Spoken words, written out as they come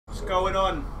What's going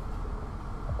on?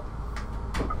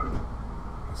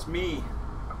 It's me.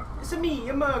 It's me,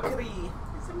 your Mercury.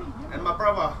 It's me, and my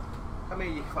brother. Come here,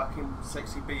 you fucking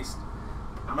sexy beast.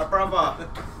 And my brother,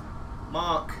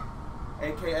 Mark,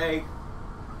 aka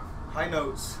High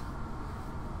Notes.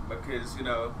 Because, you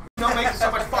know, he's not making so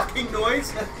much fucking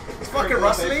noise. It's fucking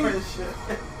rustling.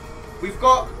 We've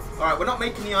got, alright, we're not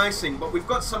making the icing, but we've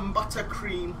got some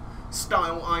buttercream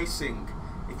style icing.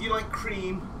 If you like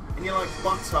cream and you like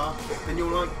butter, then you'll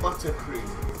like buttercream.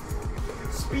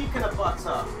 Speaking of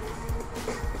butter,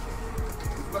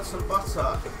 we've got some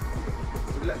butter.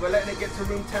 We're letting it get to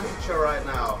room temperature right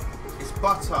now. It's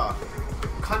butter.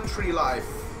 Country life.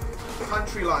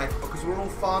 Country life, because we're all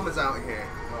farmers out here.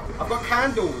 I've got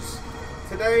candles.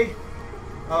 Today,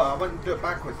 oh, I went to do it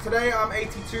backwards. Today I'm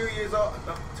 82 years old,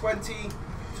 28.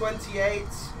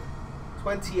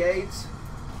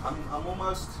 I'm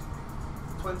almost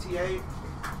 28.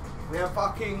 We have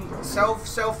fucking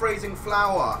self-raising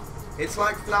flour. It's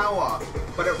like flour,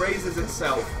 but it raises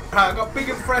itself. I got big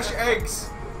and fresh eggs,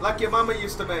 like your mama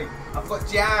used to make. I've got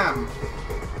jam.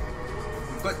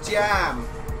 I've got jam.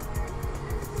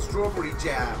 Strawberry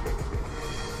jam.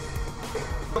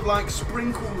 Like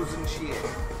sprinkles and shit.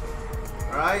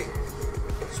 Alright?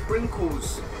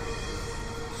 Sprinkles.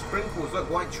 Sprinkles, look,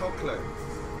 white chocolate.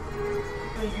 I'm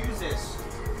gonna use this.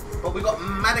 But we got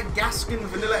Madagascan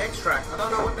vanilla extract. I don't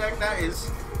know what the heck that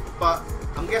is, but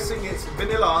I'm guessing it's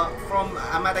vanilla from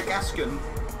a Madagascan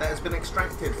that has been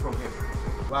extracted from him.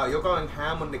 Wow, you're going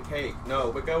ham on the cake. No,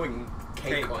 we're going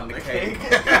cake on the cake.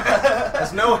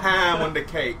 There's no ham on the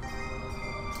cake.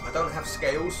 I don't have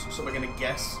scales, so we're gonna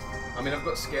guess. I mean, I've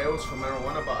got scales for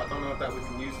marijuana, but I don't know if that we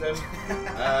can use them.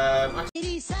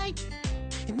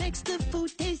 It makes the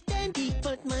food taste dandy,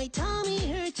 but my tummy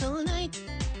hurts all night.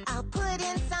 I'll put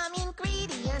in some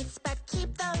ingredients, but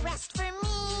keep the rest for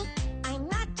me. I'm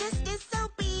not just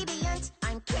disobedient,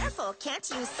 I'm careful, can't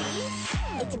you see?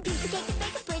 It's a piece of cake to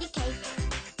bake a pretty cake.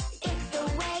 If the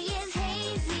way is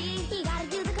hazy, you gotta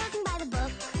do the cooking by the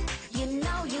book. You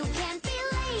know you can't be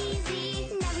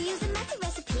lazy, never use a messy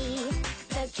recipe.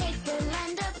 The cake will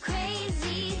end up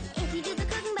crazy if you do the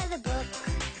cooking by the book.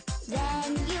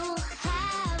 Then you'll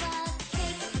have a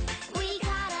cake. We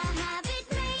gotta have it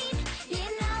made. You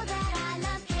know that I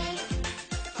love cake.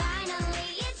 Finally,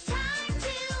 it's time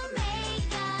to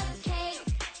make a cake.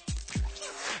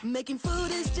 Making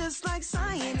food is just like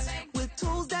science, with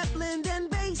tools that blend and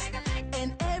base.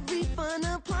 And every fun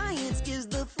appliance gives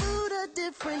the food a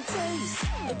different taste.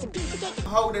 It's a piece of cake. I'm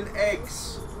holding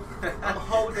eggs. I'm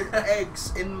holding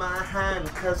eggs in my hand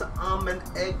because I'm an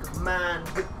egg man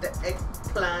with the egg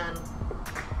plan.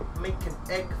 Make an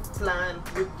egg flan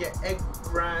with your egg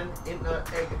brand in her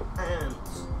egg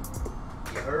hands.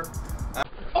 You heard?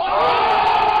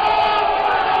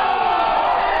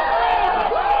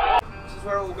 This is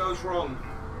where it all goes wrong,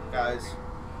 guys.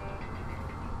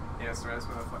 Yeah, that's right. That's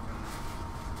when it fucking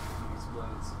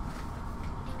explodes.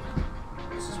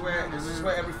 This is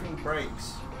where everything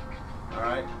breaks. All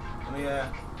right. Let me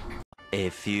A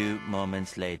few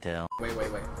moments later. Wait.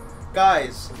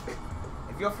 Guys,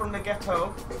 if you're from the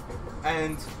ghetto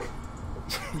and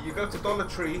you go to Dollar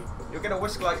Tree, you'll get a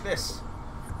whisk like this.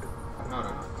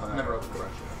 No. I've never opened a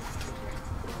brush.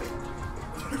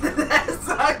 That's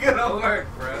not gonna work,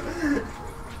 bro.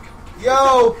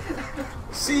 Yo!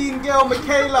 Seeing girl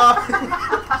Michaela!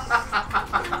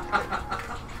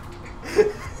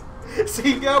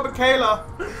 Seeing girl Michaela!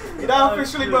 You're now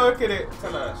officially murking it.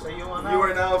 Tell her, so you are now. You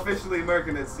are now officially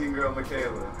murking it, Scene Girl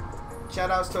Michaela.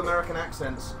 Shoutouts to American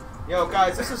accents. Yo,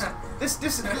 guys, this is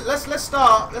let's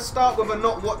start with a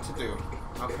not what to do.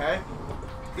 Okay?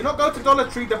 You not go to Dollar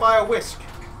Tree to buy a whisk.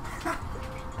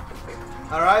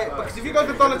 Alright? Because if you go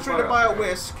to Dollar Tree to buy a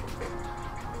whisk,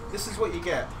 this is what you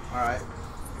get. Alright?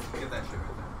 Get that shit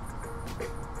right there.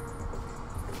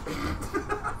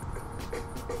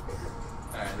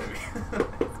 Alright, there we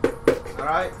go.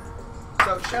 Alright?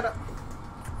 So shut up.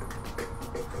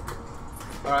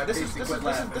 Alright, this is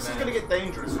gonna get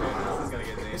dangerous, man.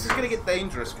 This is gonna get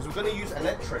dangerous because we're gonna use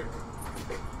electric.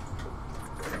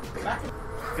 Back.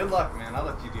 Good luck, man. I'll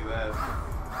let you do that.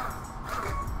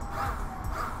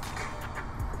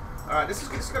 Alright, this is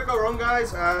gonna go wrong,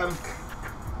 guys. I don't know, man.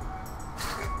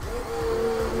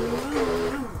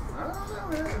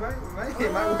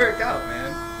 It might work out,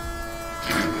 man.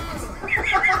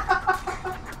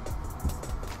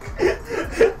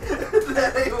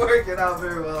 That ain't working out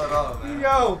very well at all, man.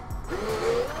 Yo!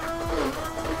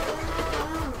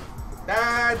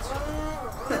 Dad!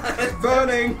 It's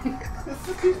burning!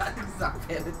 He's not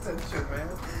paying attention, man.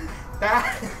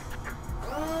 Dad!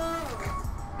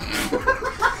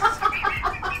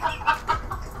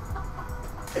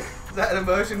 Is that an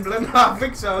emotion blend? I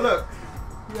think so. Look.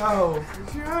 Yo.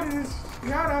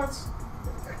 Shoutouts.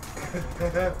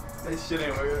 This shit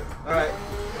ain't working. Alright.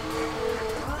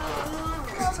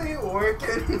 This ain't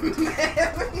working.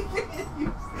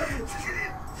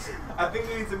 I think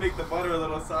we need to make the butter a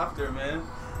little softer, man.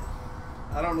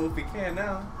 I don't know if we can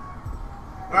now.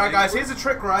 Alright guys, here's a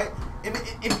trick, right? If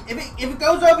it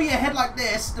goes over your head like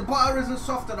this, the butter isn't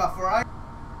soft enough, alright?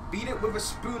 Beat it with a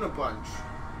spoon a bunch.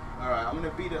 Alright, I'm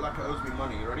gonna beat it like it owes me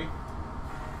money. You ready?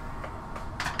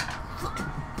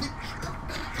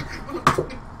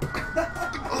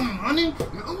 Oh, money?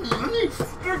 Oh, money?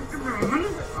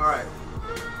 Alright.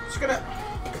 Just gonna...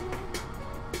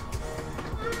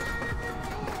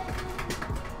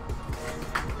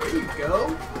 There you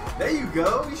go. There you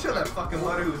go. You show that fucking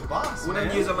butter who's boss, Wooden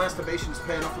man. years of masturbation is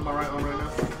paying off in my right arm right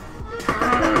now.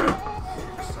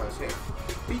 Exercise here.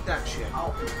 Beat that shit.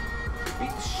 Ow.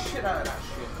 Beat the shit out of that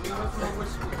shit. You want some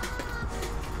whiskey?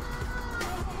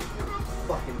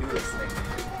 Fucking do this thing, man.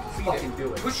 Beat Fucking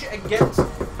do it. Push it against.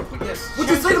 Yes. What'd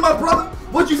you say to my brother?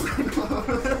 What'd you say to my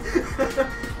brother?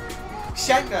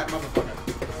 Shank that motherfucker.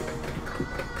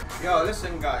 Yo,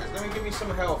 listen guys, let me give you some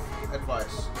health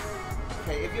advice.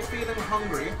 Okay, if you're feeling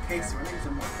hungry, if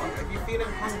you're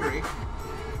feeling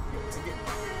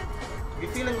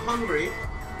hungry,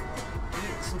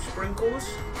 eat some sprinkles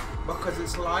because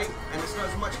it's light and it's not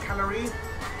as much calorie.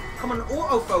 Come on,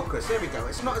 autofocus. There we go.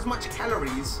 It's not as much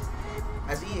calories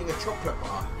as eating a chocolate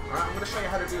bar. Alright, I'm gonna show you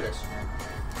how to do this.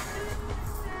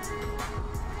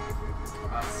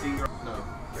 Singer. No.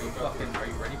 Are you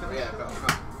ready for this? Yeah, go.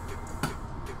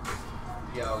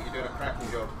 Yo, you're doing a cracking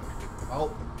job.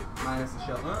 Oh, minus the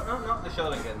shell. No, the shell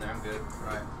didn't get in there. I'm good.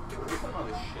 Right. What are you talking about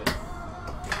this shit?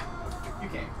 You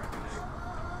can't crack an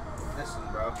Listen,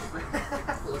 bro. egg.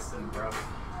 Listen, bro.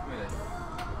 Give me that.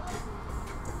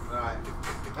 Alright.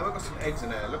 Now we've got some eggs in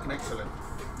there, looking excellent.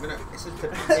 I'm gonna, this is to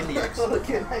beat in the eggs.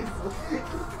 Looking excellent.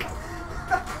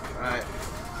 Alright.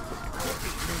 Now we're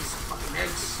beating these fucking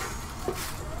eggs.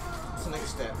 What's the next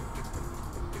step?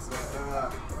 So,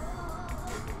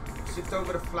 sift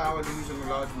over the flour using a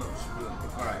large metal spoon.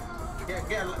 Alright.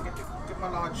 Get my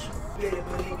large. Fucking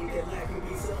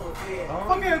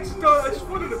I just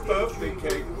wanted a birthday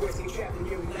cake.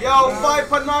 Yo,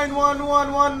 Viper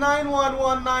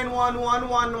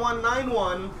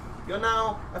 911119111911191. You're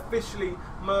now officially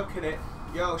murking it.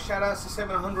 Yo, shout outs to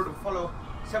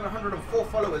 704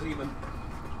 followers even.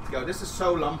 Yo, this is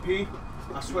so lumpy.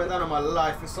 I swear that on my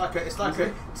life. It's like a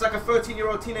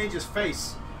 13-year-old teenager's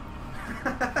face.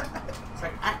 It's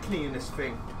like acne in this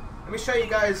thing. Let me show you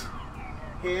guys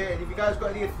here, and if you guys got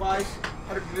any advice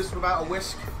how to do this without a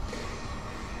whisk.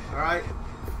 Alright?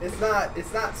 It's not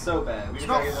so bad. It's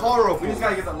not horrible. We just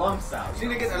gotta get the lumps out. You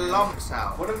need to get the lumps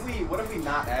out. What have we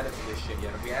not added to this shit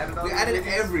yet? Have we added all We the added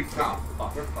ingredients? everything. Oh,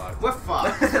 fuck, we're fucked. We're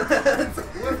fucked.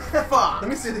 We're fucked. Let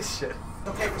me see this shit.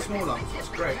 Okay, for small lumps. That's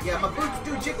great. Yeah, my boobs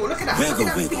do jiggle. Look at that. Wiggle, Look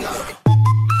at that wiggle, finger.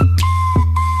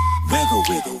 Wiggle,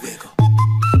 wiggle, wiggle.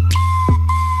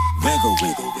 Wiggle,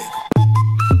 wiggle, wiggle.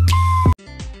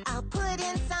 I'll put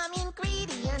in some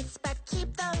ingredients, but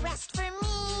keep the rest for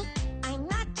me. I'm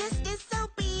not just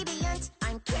disobedient,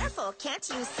 I'm careful, can't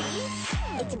you see?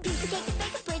 It's a piece of cake to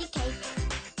bake a pretty cake.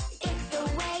 If the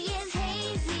way is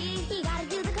hazy, you gotta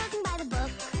do the cooking by the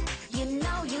book. You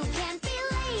know you can't be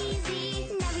lazy,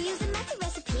 never use a messy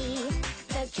recipe.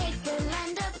 The cake will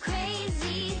end up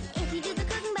crazy if you do the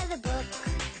cooking by the book.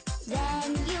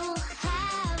 Then you'll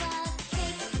have a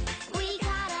cake. We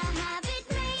gotta have it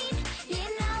made. You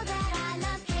know that I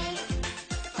love cake.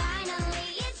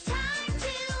 Finally, it's time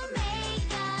to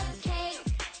make a cake.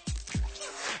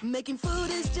 Making food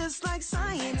is just like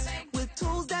science, with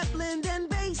tools that blend and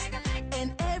base.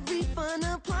 And every fun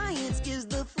appliance gives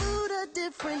the food a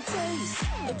different taste.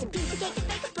 It's a piece of cake to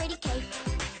bake a pretty cake.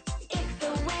 If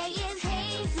the way is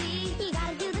hazy, you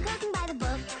gotta do the cooking by the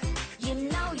book. You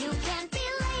know you can't be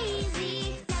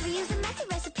lazy, never use a messy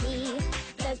recipe.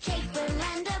 The cake will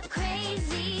end up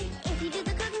crazy if you do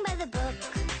the cooking by the book.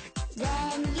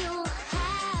 Then you'll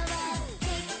have a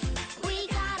cake. We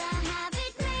gotta have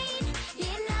it made.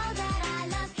 You know that I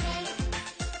love cake.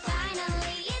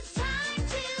 Finally, it's time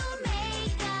to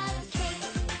make a cake.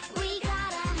 We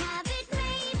gotta have it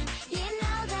made. You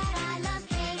know that I love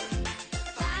cake.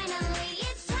 Finally,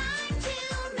 it's time to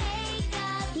make a.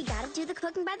 You gotta do the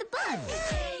cooking by the book.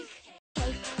 Cake.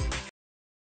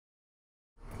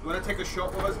 You wanna take a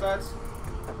shot with us, dads?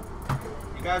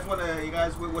 You guys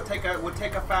we'll take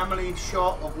a family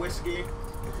shot of whiskey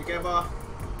together.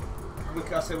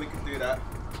 I say we can do that.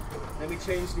 Let me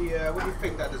change the what do you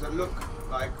think that does it look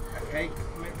like a cake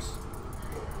mix?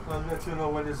 I'll let you know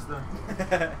when it's done.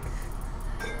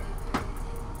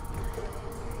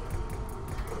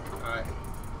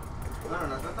 No,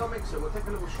 don't mix it. We'll take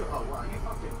a little shot. Oh, wow, you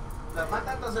fucking. Look, my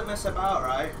dad doesn't mess about,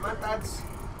 right? My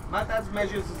dad's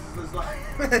measures is like.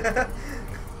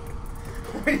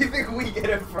 Where do you think we get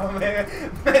it from, man?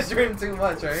 Measuring too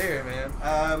much right here, man.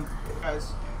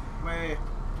 Guys,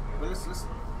 let's.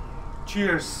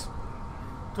 Cheers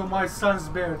to my son's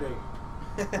birthday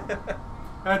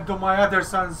and to my other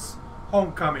son's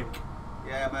homecoming.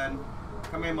 Yeah, man.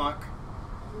 Come here, Mark.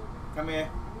 Come here.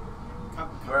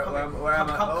 Where am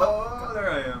I? Oh, there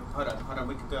I am. Hold on.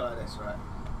 We can do it like this, right?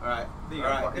 Alright.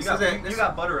 You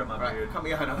got butter in my beard. Come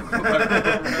here,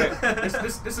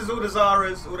 This is all the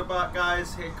Zaras, all the Bart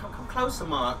guys. Here, come closer,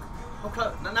 Mark. Come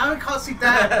close. Now we can't see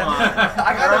Dad, Mark.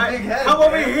 I got a big head. Come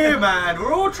over here, man.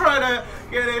 We're all trying to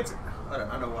get it.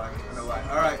 I know why.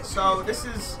 Alright, so this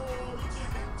is.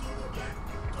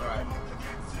 Alright.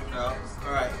 No.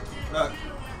 Alright. Look.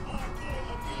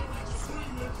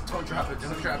 Don't drop it.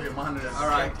 Don't drop your monitor. All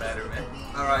right. Better, man.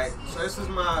 All right. So this is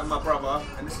my brother,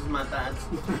 and this is my dad.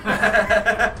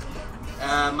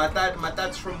 My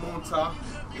dad's from Malta.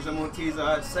 He's a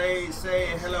Malteser. Say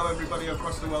hello, everybody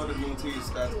across the world in Maltese,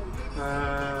 Dad.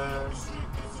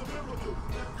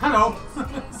 Hello.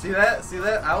 See that?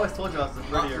 I always told you I was the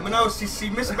prettier. No, she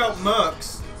misspelled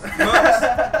Mercs.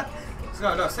 Mercs.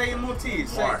 No, say it in Maltese.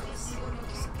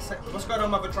 Say, what's going on,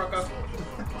 mother trucker?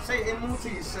 Say it in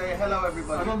Maltese. Say hello,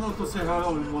 everybody. I don't know to say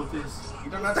hello in Maltese. You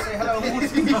don't know how to say hello in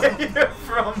Maltese? You're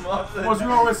from Malta. Because we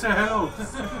always say hello.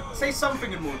 Say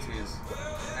something in Maltese,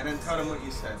 and then tell them what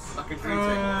you said, like a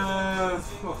greeting.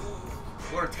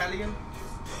 Or Italian?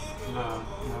 No.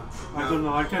 I don't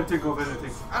know. I can't think of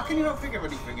anything. How can you not think of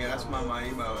anything? Yeah, that's my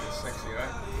email. It's sexy,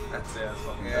 right? That's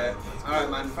fucking Yeah. good. All right,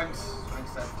 man. Thanks,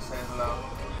 Dad, for saying hello.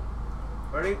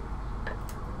 Ready?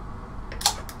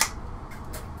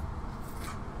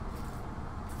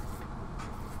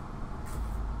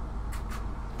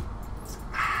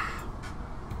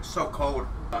 So cold.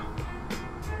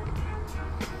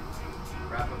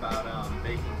 Rap about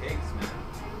baking cakes, man.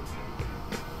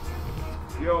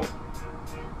 Yo.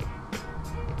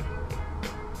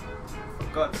 For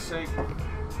God's sake.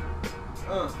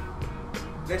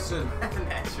 Listen.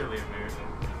 Naturally American.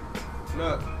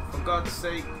 Look, for God's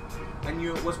sake, I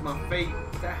knew it was my fate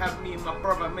to have me and my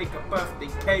brother make a birthday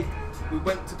cake. We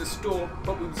went to the store,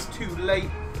 but we was too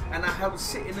late. And I was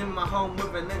sitting in my home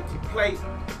with an empty plate.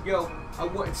 Yo, I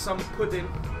wanted some pudding,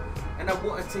 and I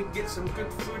wanted to get some good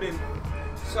food in.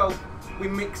 So we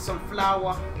mixed some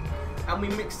flour, and we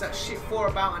mixed that shit for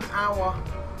about an hour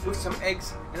with some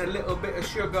eggs and a little bit of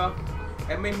sugar.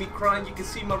 It made me cry, and you can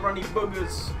see my runny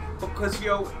boogers, because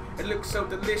yo, it looks so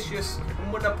delicious.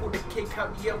 And when I pull the cake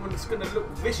out the oven, it's gonna look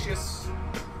vicious.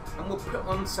 And we'll put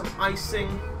on some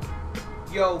icing.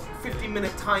 Yo,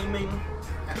 50-minute timing.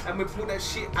 And we pull that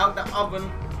shit out the oven.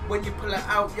 When you pull it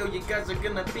out, yo, you guys are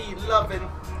gonna be loving.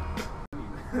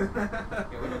 Yeah,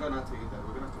 we're not gonna have to eat that.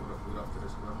 We're gonna have to order food after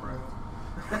this.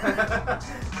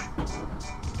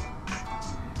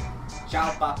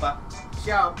 Ciao, Papa.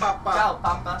 Ciao, Papa. Ciao,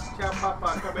 Papa. Ciao, Papa.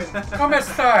 Come in. Come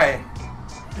stai?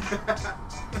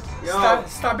 Yo,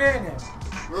 Sta bene.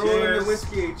 we're rolling the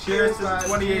whiskey. Cheers to the guys.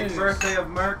 28th Cheers. birthday of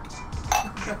Merc.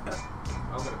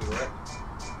 I'm gonna be right.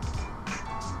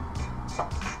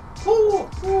 Woo!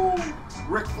 Woo!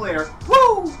 Ric Flair.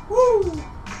 Woo! Woo!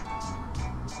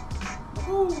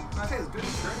 Woo! I think it's good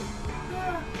and straight.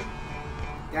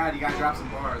 God, you gotta drop some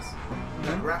bars.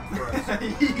 Rap for us.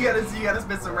 you gotta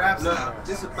spit some raps Look, now.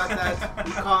 this is my dad.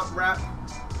 He can't rap,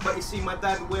 but you see my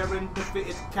dad wearing the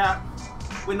fitted cap.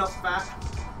 We're not fat.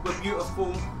 We're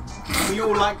beautiful. We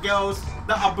all like girls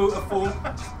that are beautiful.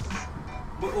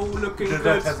 We're all looking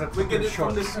good. We get it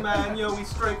from this man, yo. We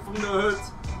straight from the hood.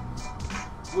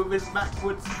 With his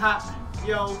backwards hat,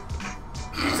 yo.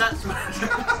 That's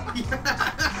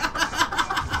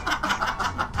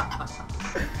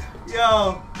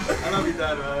yo. I love you,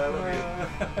 Dad, man. I love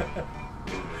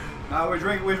you. Nah, we're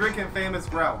drinking famous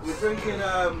grouse. We're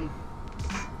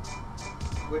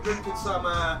drinking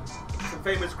some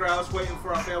famous grouse, waiting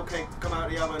for our fail cake to come out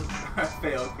of the oven.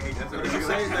 Fail cake. That's What did she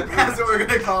say? That's what we're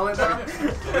gonna call it now.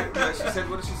 She said,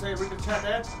 what did she say? Read the chat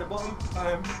there at the bottom.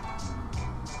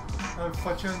 I'm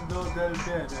facendo del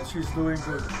bene. She's doing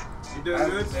good. You're doing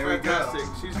good? There we go. Fantastic.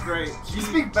 She's great. You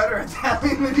speak better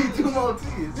Italian than you do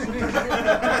Maltese.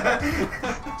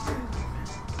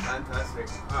 Fantastic.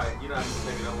 Alright, you don't have to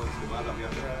say me, I want to, but I love you.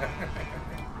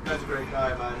 That's a great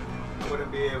guy, man. I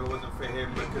wouldn't be here if it wasn't for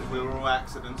him, because we were all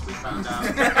accidents, we found out.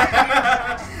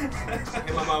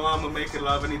 Him and my mum were making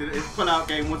love, and his pull-out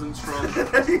game wasn't strong.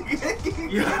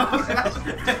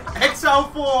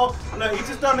 XL4, look, he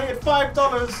just donated $5.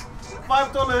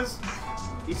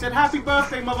 $5. He said, "Happy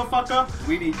birthday, motherfucker."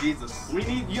 We need Jesus. We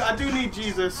need you. I do need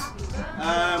Jesus.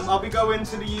 I'll be going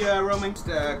to the Roman.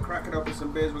 Crack it up with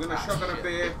some beers. We're gonna shotgun a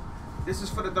beer. This is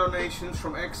for the donations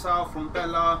from Exile, from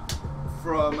Bella,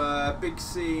 from Big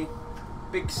C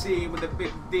with a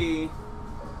big D.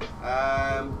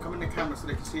 Come in the camera so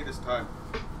they can see it this time.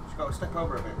 Just gotta step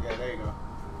over a bit. Yeah, there you go.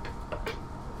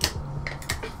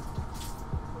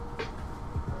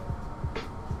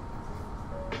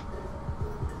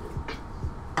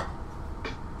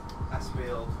 I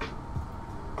spilled.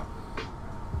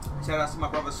 Shout out to my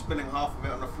brother spilling half of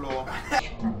it on the floor.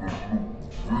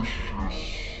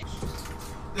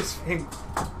 This thing.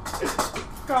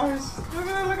 Guys,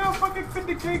 look how fucking thin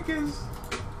the cake is.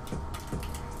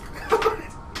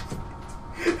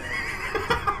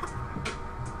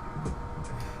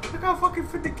 Look how fucking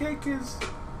thin the cake is.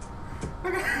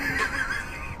 Look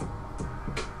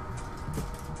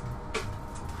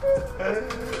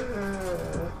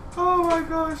oh my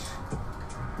gosh.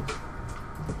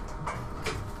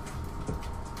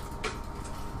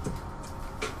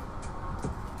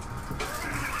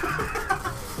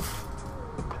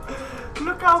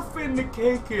 Look how thin the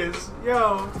cake is.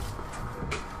 Yo,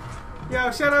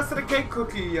 shout out to the cake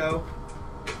cookie, yo.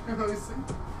 Let me see.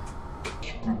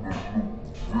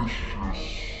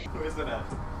 Where's it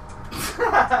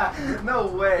at? No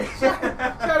way.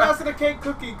 Shout out to the cake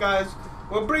cookie, guys.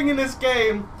 We're bringing this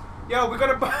game. Yo, we're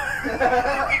gonna buy.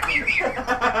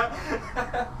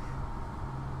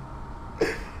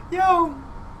 yo,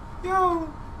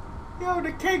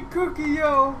 the cake cookie,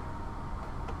 yo.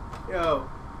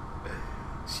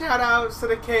 Shout outs to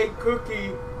the cake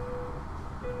cookie.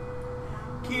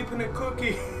 Keeping it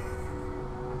cookie.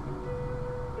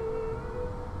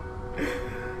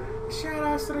 Shout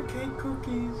outs to the cake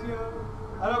cookies, yo.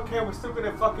 I don't care, we're still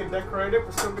gonna fucking decorate it,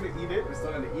 we're still gonna eat it. We're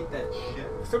still gonna eat that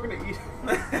shit. We're still gonna eat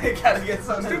it. Gotta get I'm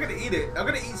something. still gonna eat it. I'm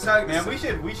gonna eat something. Man, we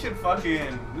should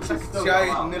fucking. We should still go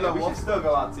giant out. vanilla We should waffle. still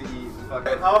go out to eat.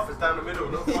 Fucking. Half is down the middle,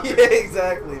 no Yeah, fucking.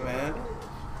 exactly, man.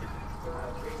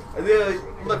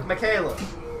 Look, Michaela.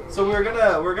 So we're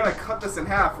gonna cut this in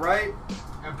half, right?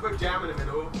 And put jam in the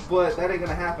middle. But that ain't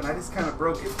gonna happen. I just kind of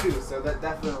broke it too, so that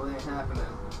definitely ain't happening.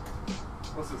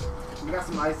 What's this? We got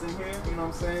some ice in here. You know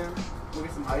what I'm saying? We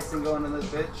got some icing going in this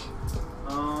bitch.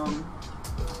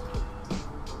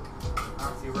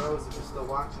 Auntie Rose, if you're still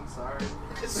watching, sorry.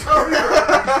 Sorry,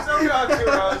 Auntie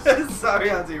Rose. Sorry,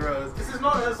 Auntie Rose. This is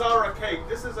not a Zara cake.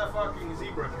 This is a fucking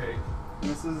zebra cake.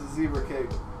 This is a zebra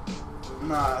cake.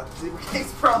 Nah, zebra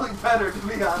cake's probably better, to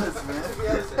be honest, man. To be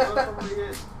honest, it probably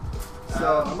is.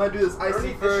 So I'm gonna do this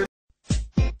icy first.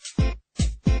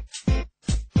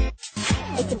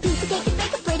 It's a piece of cake, it's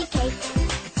like a pretty cake.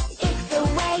 If the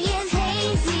way is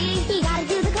hazy, you gotta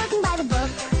do the cooking by the book.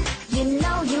 You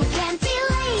know you can't be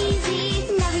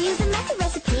lazy. Never use a messy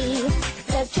recipe.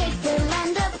 The cake will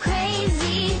end up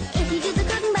crazy. If you do the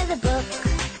cooking by the book,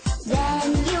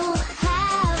 then you'll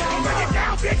have Break it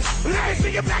down, bitch. Let me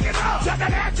see you back it up. Shut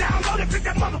that ass down, load it, pick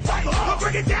that motherfucker up.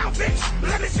 Break it down, bitch.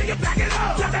 Let me see you back it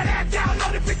up. Shut that ass down,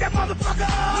 load it, pick that motherfucker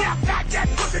up. Yeah, back that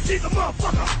pussy, she's a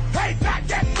motherfucker. Hey, back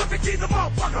that pussy, she's a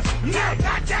motherfucker. Yeah,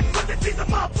 back that pussy, she's a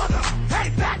motherfucker. Hey,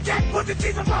 back that pussy,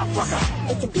 she's a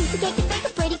motherfucker. It's a piece of cake, it's like a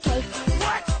pretty cake.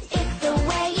 What? If the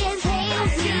way is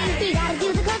hazy, you gotta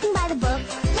do the cooking by the book.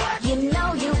 You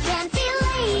know you can't be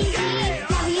lazy.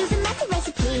 Never use a messy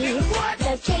recipe.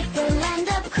 The cake will end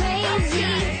up crazy.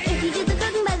 If you do the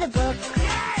cooking by the book,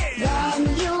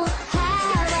 then you'll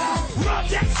have Rub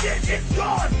that shit, it's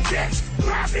gone, bitch.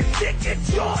 Grab it, dick,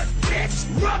 it's yours, bitch.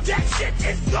 Rub that shit,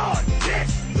 it's gone,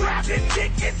 bitch. Grab it,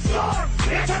 dick, it's gone,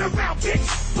 bitch. Turn around,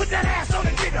 bitch. Put that ass on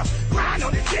the nigga. Grind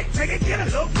on the dick, make it get a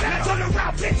little better. Turn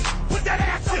around, bitch. Put that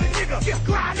ass on the nigga. Just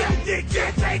grind on the dick,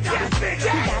 just take that finger.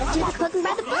 You gotta do the cooking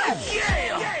by the book.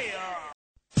 Yeah.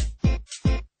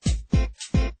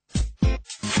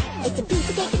 It's a piece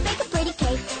of cake, it's like a pretty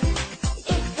cake.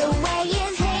 If the way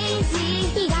is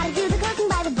hazy, you gotta do the cooking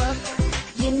by the book.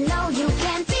 You know you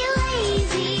can't be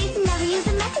lazy. Never use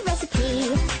a messy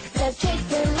recipe. The cake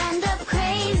will end up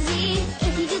crazy.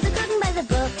 If you do the cooking by the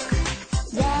book,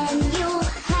 then you'll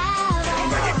have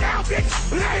Break it down, bitch.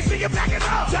 Let me see you back it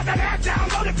up. Shut that ass down,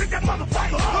 load it, pick that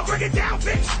motherfucker up. Break it down,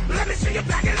 bitch. Let me see you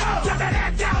back it up. Shut that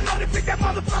ass down, load it, pick that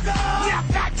motherfucker up. Yeah,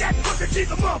 back that pussy,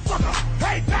 she's a motherfucker.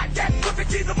 Hey, back that pussy,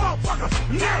 she's a motherfucker.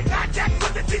 Yeah, back that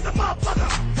pussy, she's a motherfucker.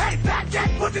 Hey, back that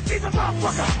pussy, she's a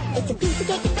motherfucker. It's a piece of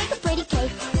cake, it's like a pretty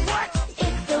cake. What?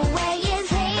 If the way is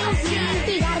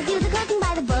hazy, you gotta do the cooking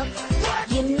by the book.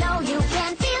 You know you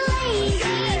can't be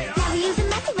lazy. Never use a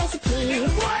messy recipe.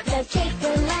 The cake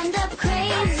will end up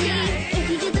crazy. If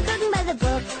you do the cooking by the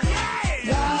book,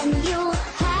 then you'll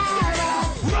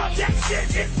have Rub that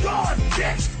shit, it's gone,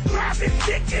 bitch. Grab it,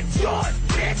 dick, it's gone,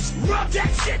 bitch. Rub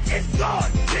that shit, it's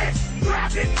gone, bitch.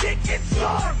 Grab it, dick, it's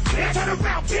gone, bitch. Turn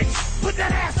around, bitch. Put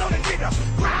that ass on the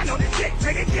nigga. Grind on the dick,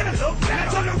 make it get a little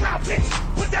better. Turn around, bitch.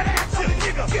 Put that ass on the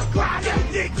nigga. Grind on the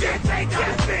dick, yeah, take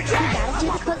that bigger.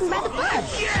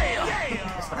 Yeah.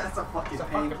 That's a fucking It's a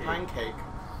fucking pancake.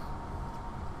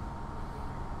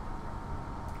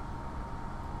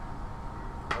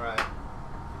 Alright.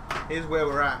 Here's where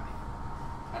we're at.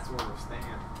 That's where we're staying.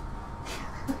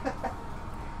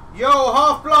 Yo,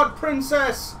 Half-Blood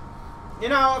Princess! You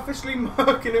know, officially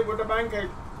murking it with the pancake.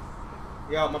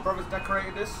 Yo, my brother's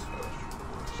decorated this.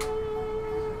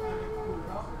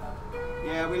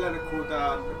 Yeah, we let it cool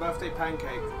down. The birthday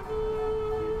pancake.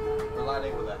 We're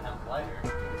lighting with a hemp lighter.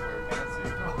 We're fancy.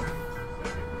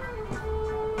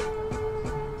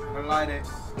 I light it.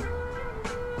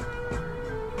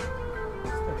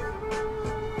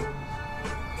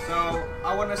 So,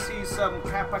 I want to see some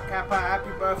Kappa Kappa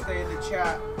happy birthday in the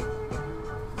chat.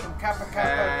 Some Kappa Kappa.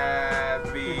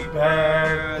 Happy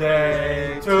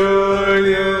birthday to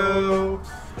you.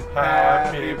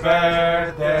 Happy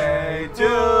birthday to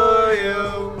you.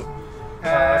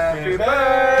 Happy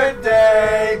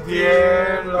birthday,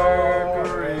 dear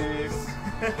Loris.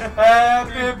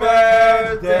 Happy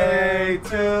birthday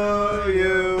to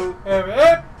you. Hip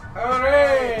hip,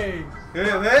 hooray!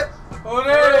 Hip hip.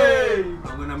 Hooray!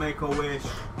 I'm gonna make a wish.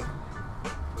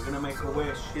 We're gonna make a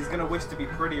wish. He's gonna wish to be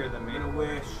prettier than me. I'm gonna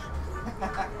wish.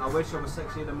 I wish I was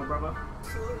sexier than my brother.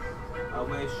 I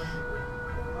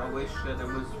wish that there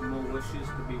was more wishes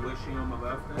to be wishing on my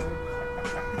birthday.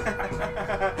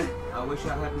 I wish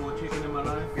I had more chicken in my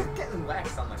life. You're getting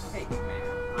wax on the cake, man.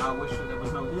 I wish that there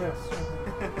was no. Yes.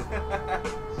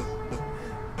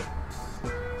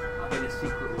 I made a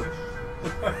secret wish.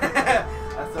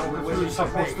 That's the only That's wish what you you're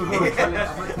supposed should to make. do. I'm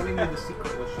not telling you the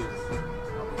secret wishes. I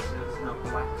wish there was no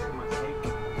wax in my cake.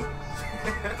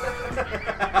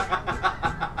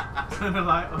 Turn the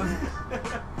light on.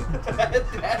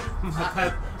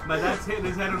 My dad's hitting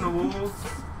his head on the wall.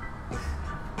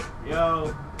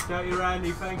 Yo, Dirty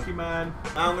Randy, thank you, man.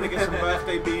 I'm gonna get some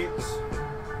birthday beats.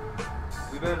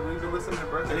 We've been listening to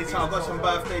birthday beats. Anytime I've got some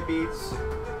birthday beats.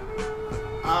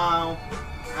 Ow,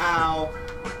 ow,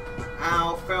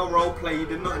 ow. Fail roleplay. You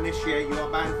did not initiate. You are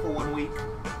banned for 1 week.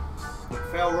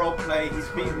 Fail roleplay. He's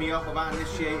beating me up without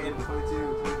initiating.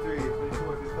 22, 23,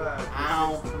 24, 25,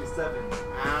 Ow. 27,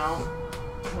 Ow,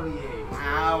 28.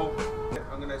 ow.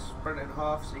 I'm gonna spread it in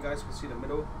half so you guys can see the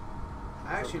middle.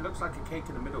 Actually, it looks like a cake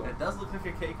in the middle. It does look like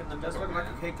a cake in the It does middle. look like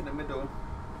a cake in the middle.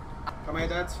 Come here,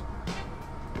 Dad.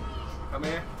 Come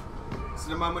here. This is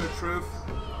the moment of truth.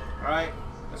 Alright,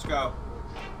 let's go.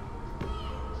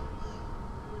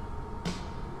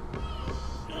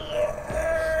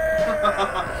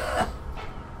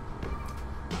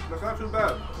 That's not too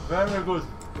bad. Very good.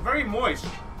 Very moist.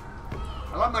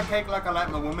 I like my cake like I like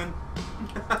my woman.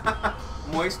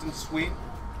 Moist and sweet.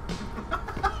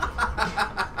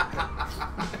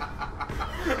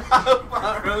 I hope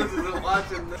Aunt Rose isn't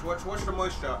watching this. Watch the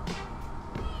moisture.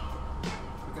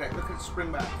 Look at it. Look at the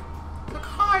spring back. Look,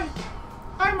 hi.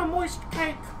 I'm a moist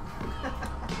cake.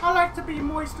 I like to be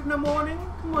moist in the morning,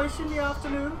 moist in the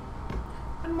afternoon,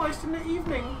 and moist in the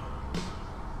evening.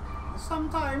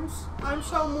 Sometimes I'm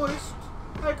so moist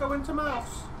I go into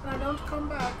mouths and I don't come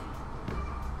back.